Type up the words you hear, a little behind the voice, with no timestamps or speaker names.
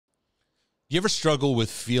You ever struggle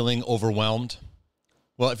with feeling overwhelmed?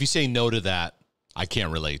 Well, if you say no to that, I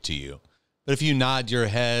can't relate to you. But if you nod your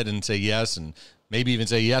head and say yes, and maybe even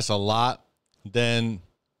say yes a lot, then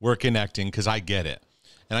we're connecting because I get it.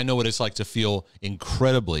 And I know what it's like to feel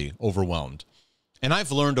incredibly overwhelmed. And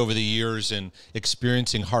I've learned over the years in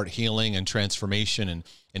experiencing heart healing and transformation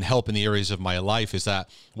and help in the areas of my life is that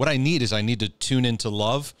what I need is I need to tune into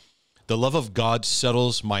love. The love of God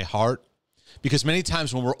settles my heart. Because many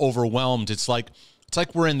times when we're overwhelmed, it's like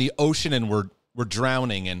we're in the ocean and we're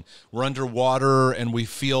drowning and we're underwater and we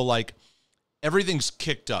feel like everything's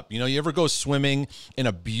kicked up. You know, you ever go swimming in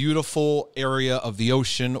a beautiful area of the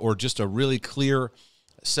ocean or just a really clear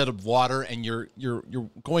set of water and you're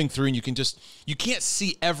going through and you can't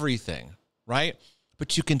see everything, right?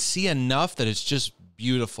 But you can see enough that it's just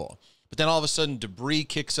beautiful. But then all of a sudden debris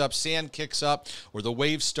kicks up, sand kicks up, or the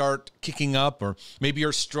waves start kicking up, or maybe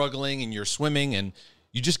you're struggling and you're swimming and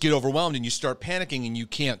you just get overwhelmed and you start panicking and you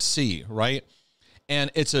can't see, right?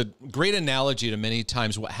 And it's a great analogy to many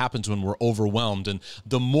times what happens when we're overwhelmed. And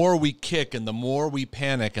the more we kick and the more we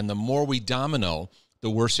panic and the more we domino, the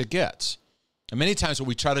worse it gets. And many times what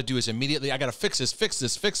we try to do is immediately, I got to fix this.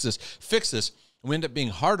 And we end up being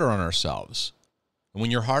harder on ourselves. And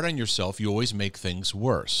when you're hard on yourself, you always make things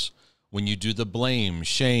worse. When you do the blame,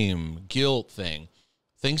 shame, guilt thing,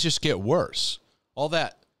 things just get worse. All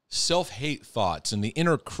that self-hate thoughts and the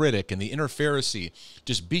inner critic and the inner Pharisee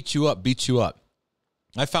just beat you up.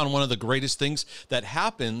 I found one of the greatest things that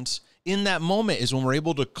happens in that moment is when we're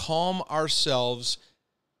able to calm ourselves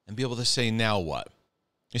and be able to say, now what?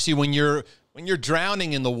 You see, when you're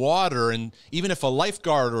drowning in the water, and even if a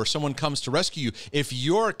lifeguard or someone comes to rescue you, if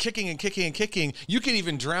you're kicking and kicking and kicking, you can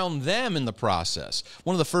even drown them in the process.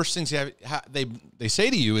 One of the first things they say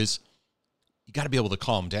to you is, you got to be able to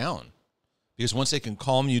calm down. Because once they can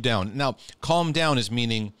calm you down. Now, calm down is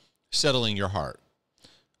meaning settling your heart.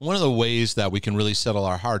 One of the ways that we can really settle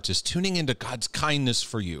our hearts is tuning into God's kindness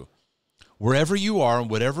for you. Wherever you are and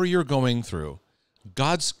whatever you're going through,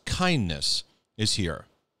 God's kindness is here.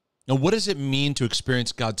 Now, what does it mean to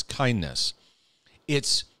experience God's kindness?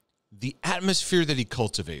 It's the atmosphere that he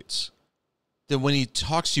cultivates. That when he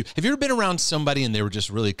talks to you, have you ever been around somebody and they were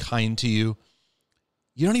just really kind to you?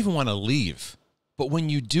 You don't even want to leave. But when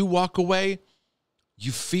you do walk away,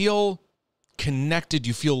 you feel connected,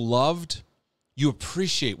 you feel loved, you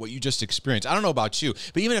appreciate what you just experienced. I don't know about you,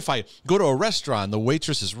 but even if I go to a restaurant and the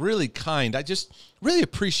waitress is really kind, I just really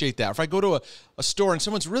appreciate that. If I go to a store and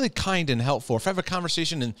someone's really kind and helpful, if I have a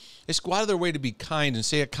conversation and they go out of their way to be kind and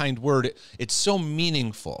say a kind word, it's so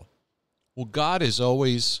meaningful. Well, God is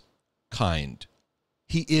always kind.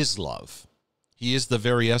 He is love. He is the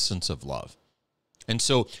very essence of love. And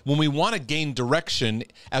so when we want to gain direction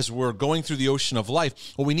as we're going through the ocean of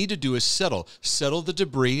life, what we need to do is settle the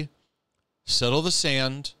debris, settle the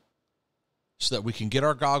sand so that we can get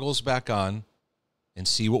our goggles back on and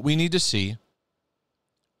see what we need to see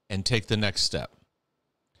and take the next step.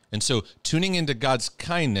 And so tuning into God's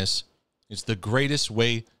kindness is the greatest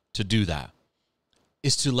way to do that,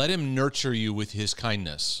 is to let him nurture you with his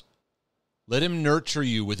kindness. Let him nurture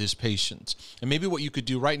you with his patience. And maybe what you could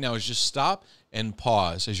do right now is just stop and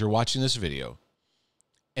pause as you're watching this video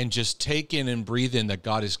and just take in and breathe in that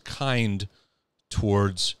God is kind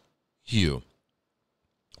towards you.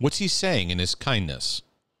 What's he saying in his kindness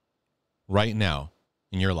right now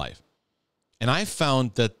in your life? And I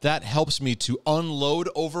found that helps me to unload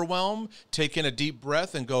overwhelm, take in a deep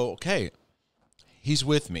breath and go, okay, he's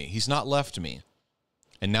with me. He's not left me.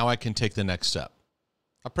 And now I can take the next step.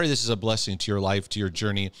 I pray this is a blessing to your life, to your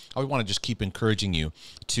journey. I want to just keep encouraging you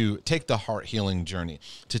to take the heart healing journey,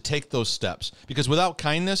 to take those steps. Because without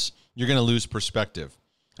kindness, you're going to lose perspective.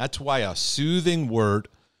 That's why a soothing word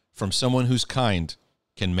from someone who's kind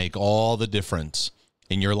can make all the difference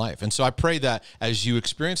in your life. And so I pray that as you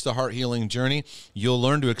experience the heart healing journey, you'll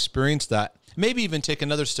learn to experience that. Maybe even take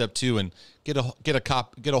another step too and get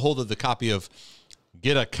a hold of the copy of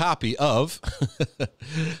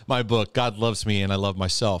my book, God Loves Me and I Love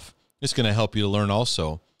Myself. It's going to help you to learn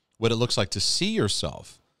also what it looks like to see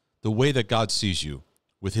yourself the way that God sees you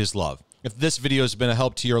with his love. If this video has been a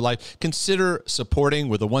help to your life, consider supporting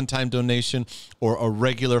with a one-time donation or a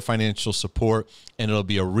regular financial support, and it'll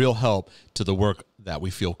be a real help to the work that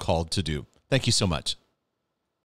we feel called to do. Thank you so much.